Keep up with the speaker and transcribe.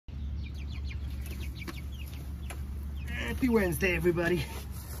Happy Wednesday, everybody.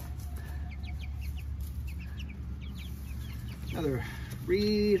 Another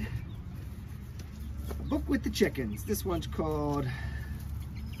read. A book with the chickens. This one's called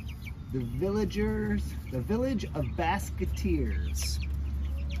The Village of Basketeers.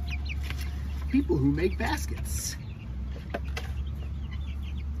 People who make baskets.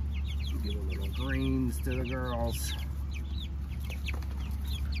 Give a little greens to the girls.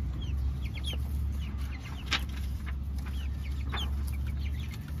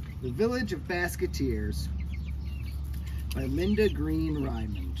 The Village of Basketeers by Linda Green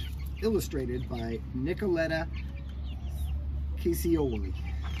Ryman. Illustrated by Nicoletta Casioli.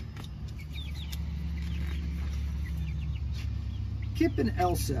 Kip and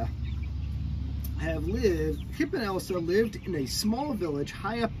Elsa lived in a small village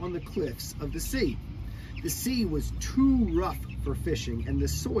high up on the cliffs of the sea. The sea was too rough for fishing and the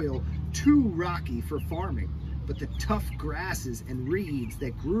soil too rocky for farming, but the tough grasses and reeds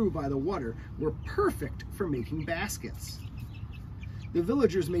that grew by the water were perfect for making baskets. The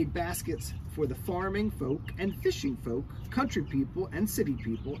villagers made baskets for the farming folk and fishing folk, country people and city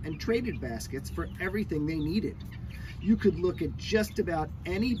people, and traded baskets for everything they needed. You could look at just about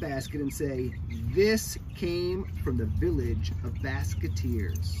any basket and say, this came from the Village of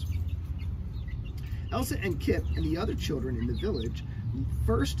Basketeers. Elsa and Kip and the other children in the village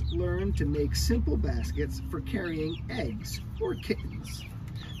first learned to make simple baskets for carrying eggs or kittens.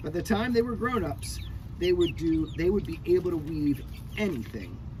 By the time they were grown-ups, they would be able to weave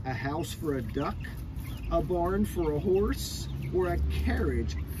anything: a house for a duck, a barn for a horse, or a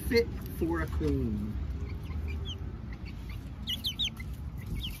carriage fit for a queen.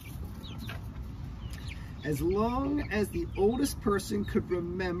 As long as the oldest person could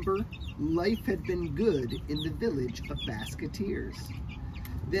remember, life had been good in the Village of Basketeers.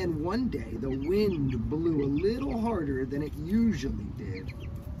 Then one day, the wind blew a little harder than it usually did.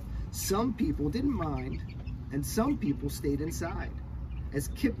 Some people didn't mind, and some people stayed inside. As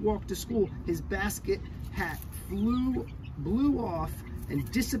Kip walked to school, his basket hat blew off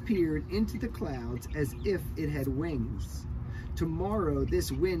and disappeared into the clouds as if it had wings. Tomorrow,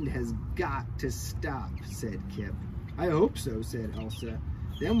 this wind has got to stop, said Kip. I hope so, said Elsa.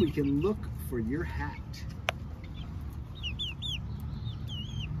 Then we can look for your hat.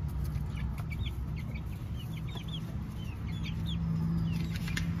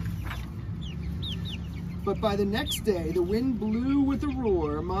 But by the next day, the wind blew with a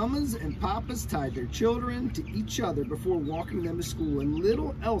roar. Mamas and papas tied their children to each other before walking them to school, and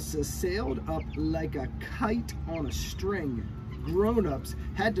little Elsa sailed up like a kite on a string. Grown-ups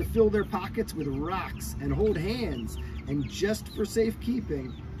had to fill their pockets with rocks and hold hands, and just for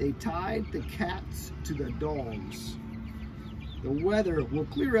safekeeping, they tied the cats to the dogs. The weather will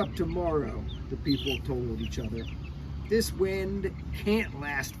clear up tomorrow, the people told each other. This wind can't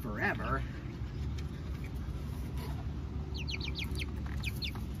last forever.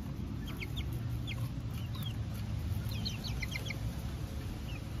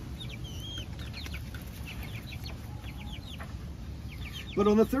 But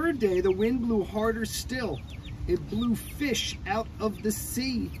on the third day, the wind blew harder still. It blew fish out of the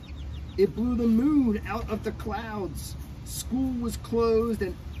sea. It blew the moon out of the clouds. School was closed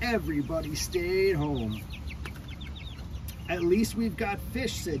and everybody stayed home. At least we've got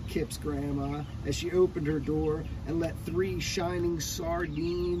fish, said Kip's grandma as she opened her door and let 3 shining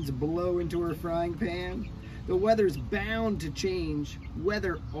sardines blow into her frying pan. The weather's bound to change.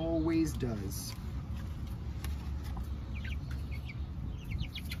 Weather always does.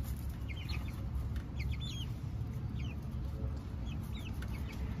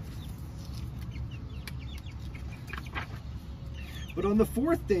 But on the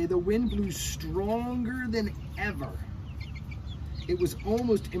 4th day, the wind blew stronger than ever. It was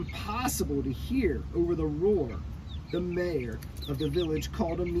almost impossible to hear over the roar. The mayor of the village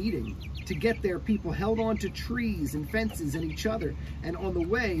called a meeting. To get there, people held on to trees and fences and each other, and on the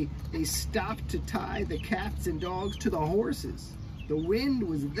way, they stopped to tie the cats and dogs to the horses. The wind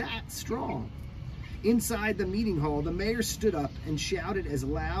was that strong. Inside the meeting hall, the mayor stood up and shouted as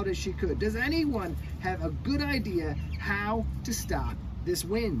loud as she could, "Does anyone have a good idea how to stop this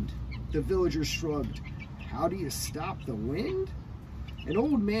wind?" The villagers shrugged. "How do you stop the wind?" An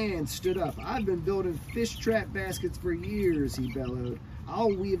old man stood up. "I've been building fish trap baskets for years," he bellowed.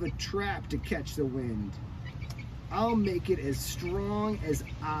 "I'll weave a trap to catch the wind. I'll make it as strong as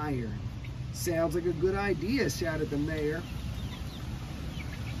iron." "Sounds like a good idea," shouted the mayor.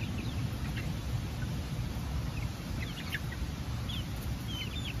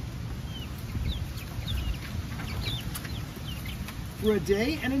 For a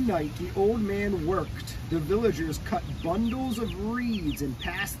day and a night, the old man worked. The villagers cut bundles of reeds and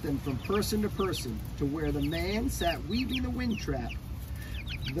passed them from person to person to where the man sat weaving the wind trap.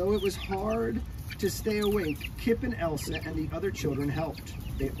 Though it was hard to stay awake, Kip and Elsa and the other children helped.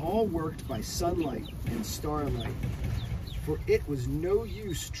 They all worked by sunlight and starlight, for it was no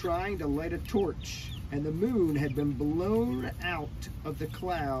use trying to light a torch, and the moon had been blown out of the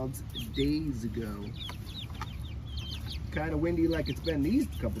clouds days ago. Kind of windy like it's been these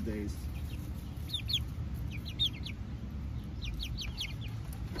couple days.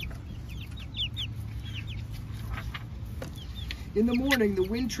 In the morning, the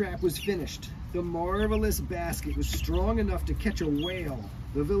wind trap was finished. The marvelous basket was strong enough to catch a whale.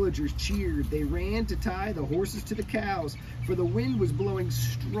 The villagers cheered. They ran to tie the horses to the cows, for the wind was blowing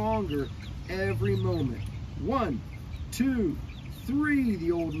stronger every moment. 1, 2, 3,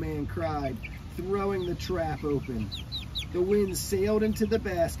 the old man cried, throwing the trap open. The wind sailed into the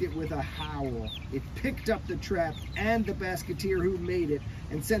basket with a howl. It picked up the trap and the basketeer who made it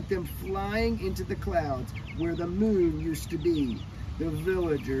and sent them flying into the clouds where the moon used to be. The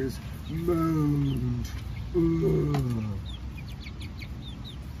villagers moaned. Ugh.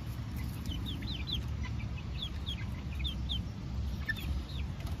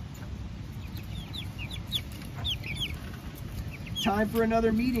 Time for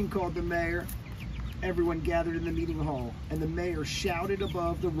another meeting, called the mayor. Everyone gathered in the meeting hall, and the mayor shouted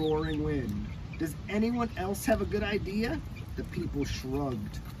above the roaring wind. Does anyone else have a good idea? The people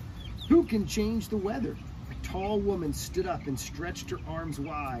shrugged. Who can change the weather? A tall woman stood up and stretched her arms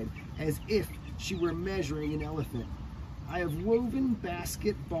wide, as if she were measuring an elephant. I have woven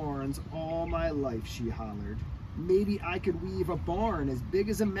basket barns all my life, she hollered. Maybe I could weave a barn as big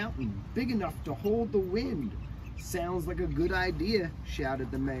as a mountain, big enough to hold the wind. Sounds like a good idea, shouted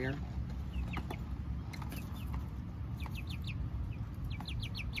the mayor.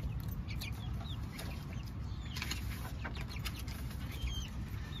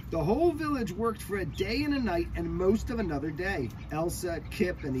 The whole village worked for a day and a night and most of another day. Elsa,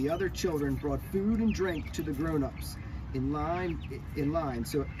 Kip, and the other children brought food and drink to the grown-ups in line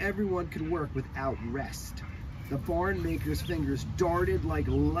so everyone could work without rest. The barn maker's fingers darted like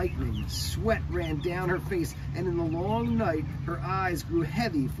lightning. Sweat ran down her face, and in the long night, her eyes grew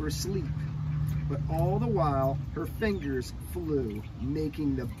heavy for sleep. But all the while, her fingers flew,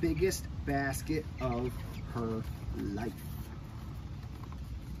 making the biggest basket of her life.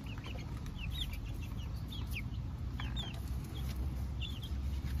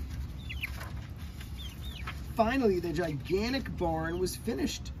 Finally, the gigantic barn was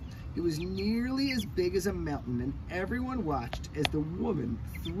finished. It was nearly as big as a mountain, and everyone watched as the woman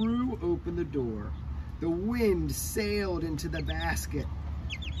threw open the door. The wind sailed into the basket,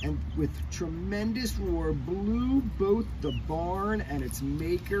 and with tremendous roar blew both the barn and its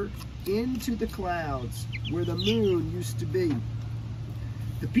maker into the clouds where the moon used to be.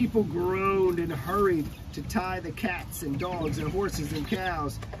 The people groaned and hurried to tie the cats and dogs and horses and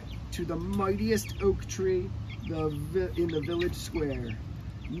cows to the mightiest oak tree in the village square.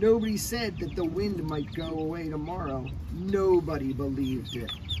 Nobody said that the wind might go away tomorrow. Nobody believed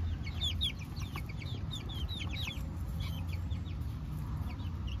it.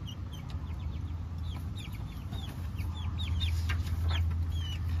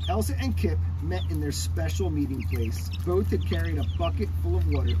 Elsa and Kip met in their special meeting place. Both had carried a bucket full of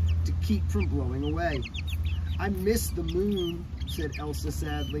water to keep from blowing away. I miss the moon, said Elsa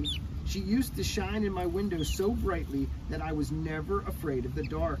sadly. She used to shine in my window so brightly that I was never afraid of the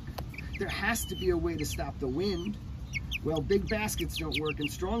dark. There has to be a way to stop the wind. Well, big baskets don't work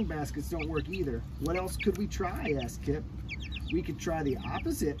and strong baskets don't work either. What else could we try? Asked Kip. We could try the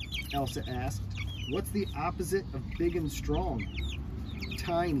opposite, Elsa asked. What's the opposite of big and strong?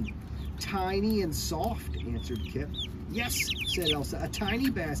 Tiny. Tiny and soft, answered Kip. Yes, said Elsa, a tiny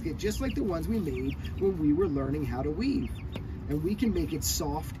basket just like the ones we made when we were learning how to weave. And we can make it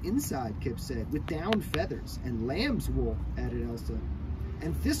soft inside, Kip said, with down feathers and lamb's wool, added Elsa.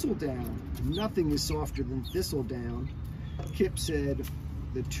 And thistledown. Nothing is softer than thistledown. Kip said.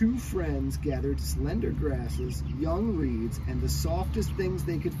 The two friends gathered slender grasses, young reeds, and the softest things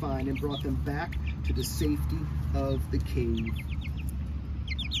they could find and brought them back to the safety of the cave.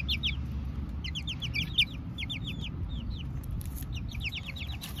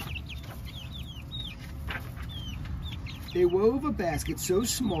 They wove a basket so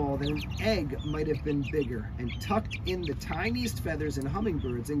small that an egg might have been bigger and tucked in the tiniest feathers and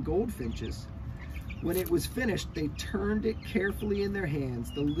hummingbirds and goldfinches. When it was finished, they turned it carefully in their hands.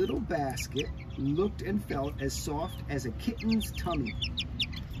 The little basket looked and felt as soft as a kitten's tummy.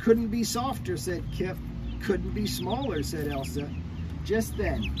 Couldn't be softer, said Kip. Couldn't be smaller, said Elsa. Just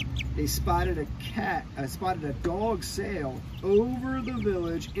then, they spotted a dog sail over the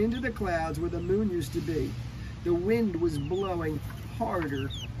village into the clouds where the moon used to be. The wind was blowing harder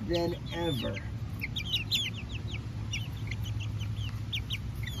than ever.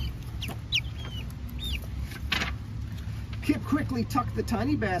 Kip quickly tucked the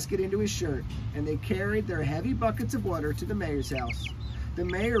tiny basket into his shirt, and they carried their heavy buckets of water to the mayor's house. The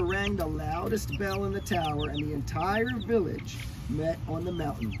mayor rang the loudest bell in the tower, and the entire village met on the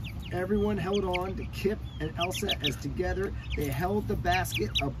mountain. Everyone held on to Kip and Elsa as together they held the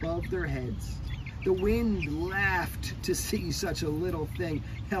basket above their heads. The wind laughed to see such a little thing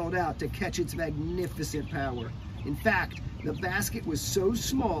held out to catch its magnificent power. In fact, the basket was so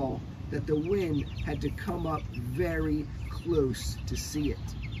small that the wind had to come up very close to see it.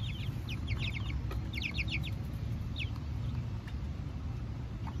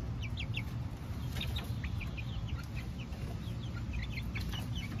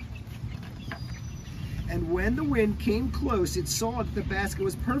 And when the wind came close, it saw that the basket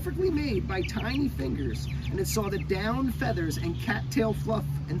was perfectly made by tiny fingers, and it saw the down feathers and cattail fluff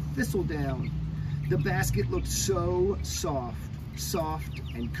and thistledown. The basket looked so soft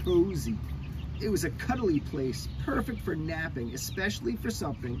and cozy. It was a cuddly place, perfect for napping, especially for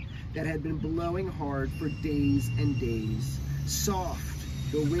something that had been blowing hard for days and days. Soft,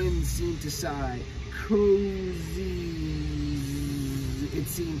 the wind seemed to sigh. Cozy, it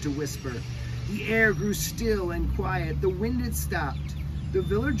seemed to whisper. The air grew still and quiet. The wind had stopped. The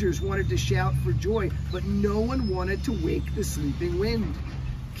villagers wanted to shout for joy, but no one wanted to wake the sleeping wind.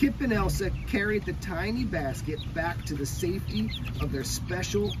 Kip and Elsa carried the tiny basket back to the safety of their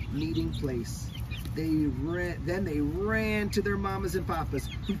special meeting place. Then they ran to their mamas and papas,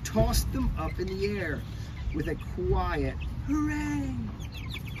 who tossed them up in the air with a quiet hooray.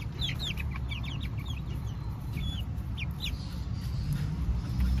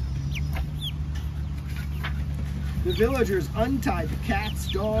 The villagers untied the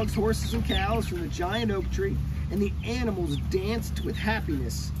cats, dogs, horses, and cows from the giant oak tree, and the animals danced with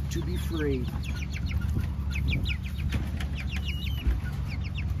happiness to be free.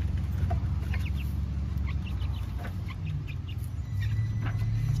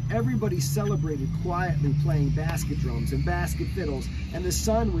 Everybody celebrated quietly, playing basket drums and basket fiddles, and the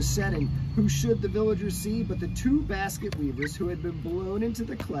sun was setting. Who should the villagers see but the two basket weavers who had been blown into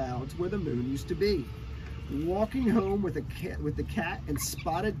the clouds where the moon used to be, walking home with the cat and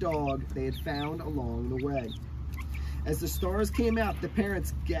spotted dog they had found along the way. As the stars came out, the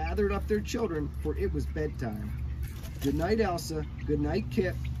parents gathered up their children, for it was bedtime. Good night, Elsa. Good night,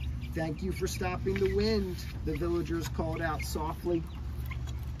 Kip. Thank you for stopping the wind, the villagers called out softly.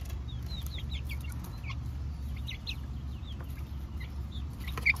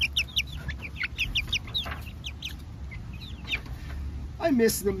 I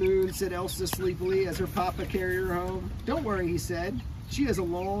miss the moon, said Elsa sleepily as her papa carried her home. Don't worry, he said. She has a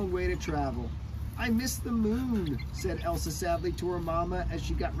long way to travel. I miss the moon, said Elsa sadly to her mama as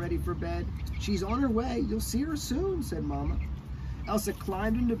she got ready for bed. She's on her way. You'll see her soon, said Mama. Elsa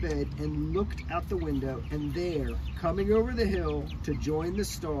climbed into bed and looked out the window, and there, coming over the hill to join the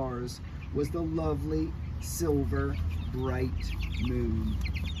stars, was the lovely, silver, bright moon.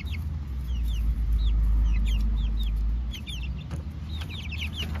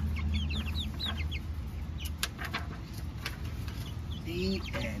 The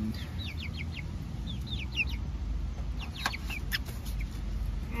end.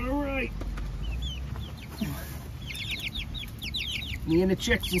 All right. Me and the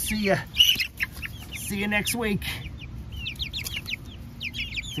chicks will see you next week.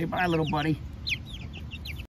 Say bye, little buddy.